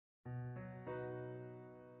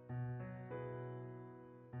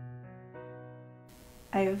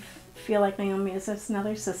I feel like Naomi is just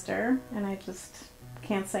another sister, and I just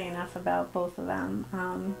can't say enough about both of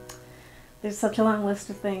them. There's such a long list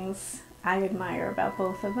of things I admire about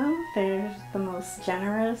both of them. They're the most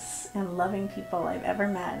generous and loving people I've ever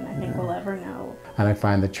met, and I think will ever know. And I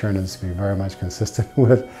find the Chernins to be very much consistent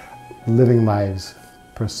with living lives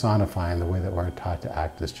personifying the way that we're taught to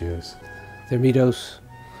act as Jews. Their mitos,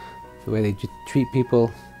 the way they treat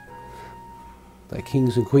people like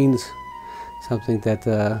kings and queens, something that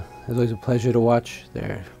is always a pleasure to watch.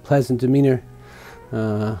 Their pleasant demeanor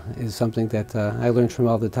is something that I learn from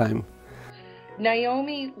all the time.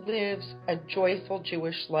 Naomi lives a joyful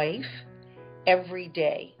Jewish life every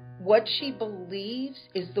day. What she believes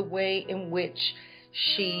is the way in which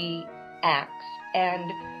she acts,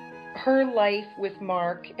 and her life with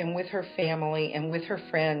Mark and with her family and with her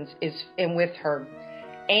friends and with her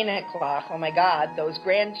Eneklach, oh my God, those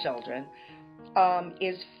grandchildren,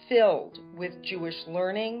 is filled with Jewish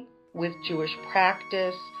learning, with Jewish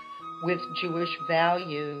practice, with Jewish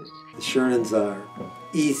values. The Chernins are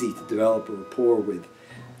easy to develop a rapport with.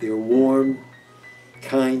 They're warm,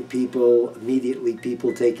 kind people, immediately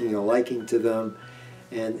people taking a liking to them,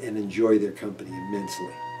 and enjoy their company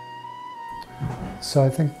immensely. So I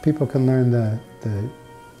think people can learn the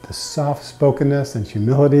soft-spokenness and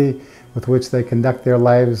humility with which they conduct their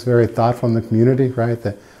lives, very thoughtful in the community, right?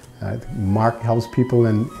 Mark helps people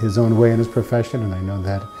in his own way in his profession, and I know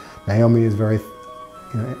that Naomi is very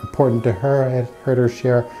important to her. I had heard her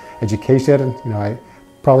share education, and I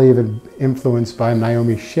probably even influenced by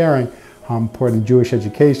Naomi sharing how important Jewish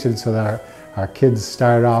education, so that our kids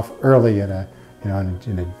started off early in a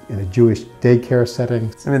Jewish daycare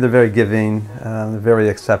setting. I mean, they're very giving, they're very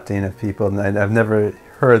accepting of people, and I've never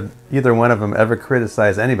heard either one of them ever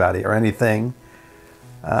criticize anybody or anything.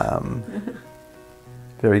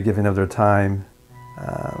 Very giving of their time,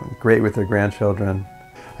 great with their grandchildren.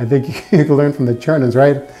 I think you can learn from the Chernins,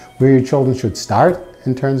 right? Where your children should start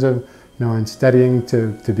in terms of, in studying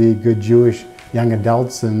to be good Jewish young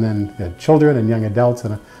adults, and then children and young adults,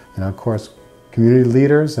 and of course community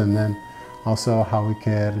leaders, and then also how we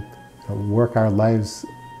can work our lives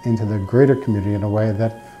into the greater community in a way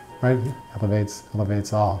that, right,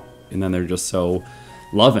 elevates all. And then they're just so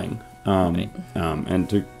loving, and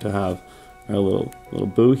to have our little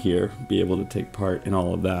boo here be able to take part in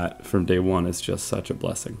all of that from day one is just such a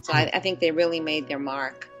blessing. So I think they really made their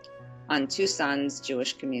mark on Tucson's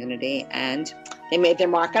Jewish community, and they made their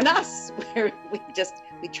mark on us, where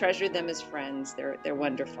we treasure them as friends. They're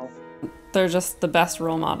wonderful. They're just the best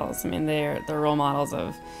role models. I mean, they're role models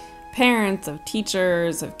of parents, of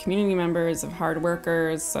teachers, of community members, of hard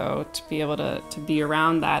workers. So to be able to be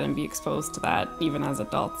around that and be exposed to that even as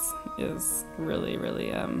adults is really,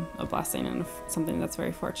 really a blessing, and something that's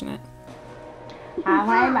very fortunate. What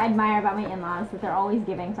I admire about my in-laws is that they're always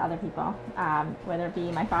giving to other people, whether it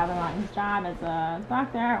be my father-in-law in his job as a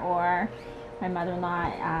doctor, or my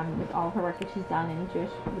mother-in-law with all of her work that she's done in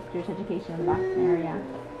Jewish education in the Boston area.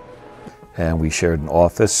 And we shared an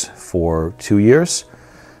office for 2 years,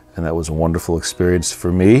 and that was a wonderful experience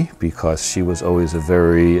for me, because she was always a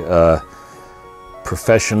very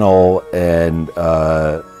professional and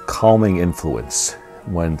calming influence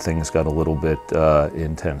when things got a little bit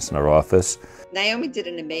intense in our office. Naomi did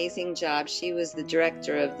an amazing job. She was the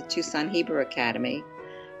director of the Tucson Hebrew Academy,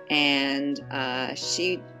 and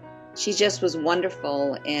she just was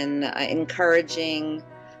wonderful in encouraging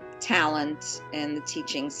talent in the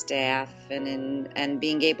teaching staff, and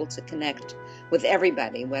being able to connect with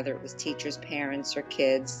everybody, whether it was teachers, parents, or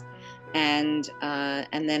kids. And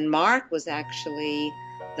then Mark was actually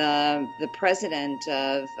the president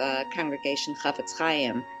of Congregation Chafetz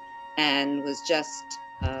Chaim, and was just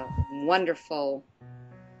a wonderful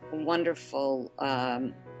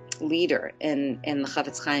leader in the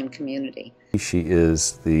Chafetz Chaim community. She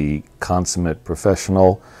is the consummate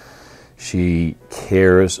professional. She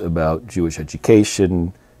cares about Jewish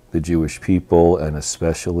education, the Jewish people, and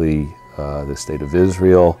especially the state of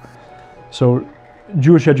Israel. So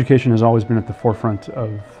Jewish education has always been at the forefront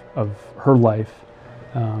of her life.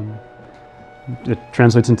 It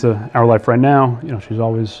translates into our life right now.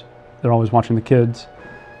 They're always watching the kids,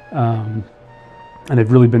 and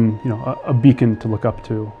they've really been, a beacon to look up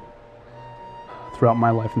to throughout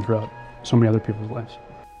my life and throughout so many other people's lives.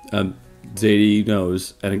 Zadie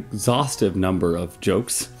knows an exhaustive number of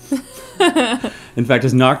jokes. In fact,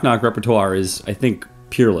 his knock-knock repertoire is, I think,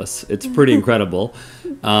 peerless. It's pretty incredible.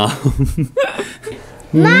 Mazel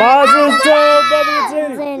tov,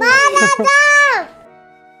 Zadie!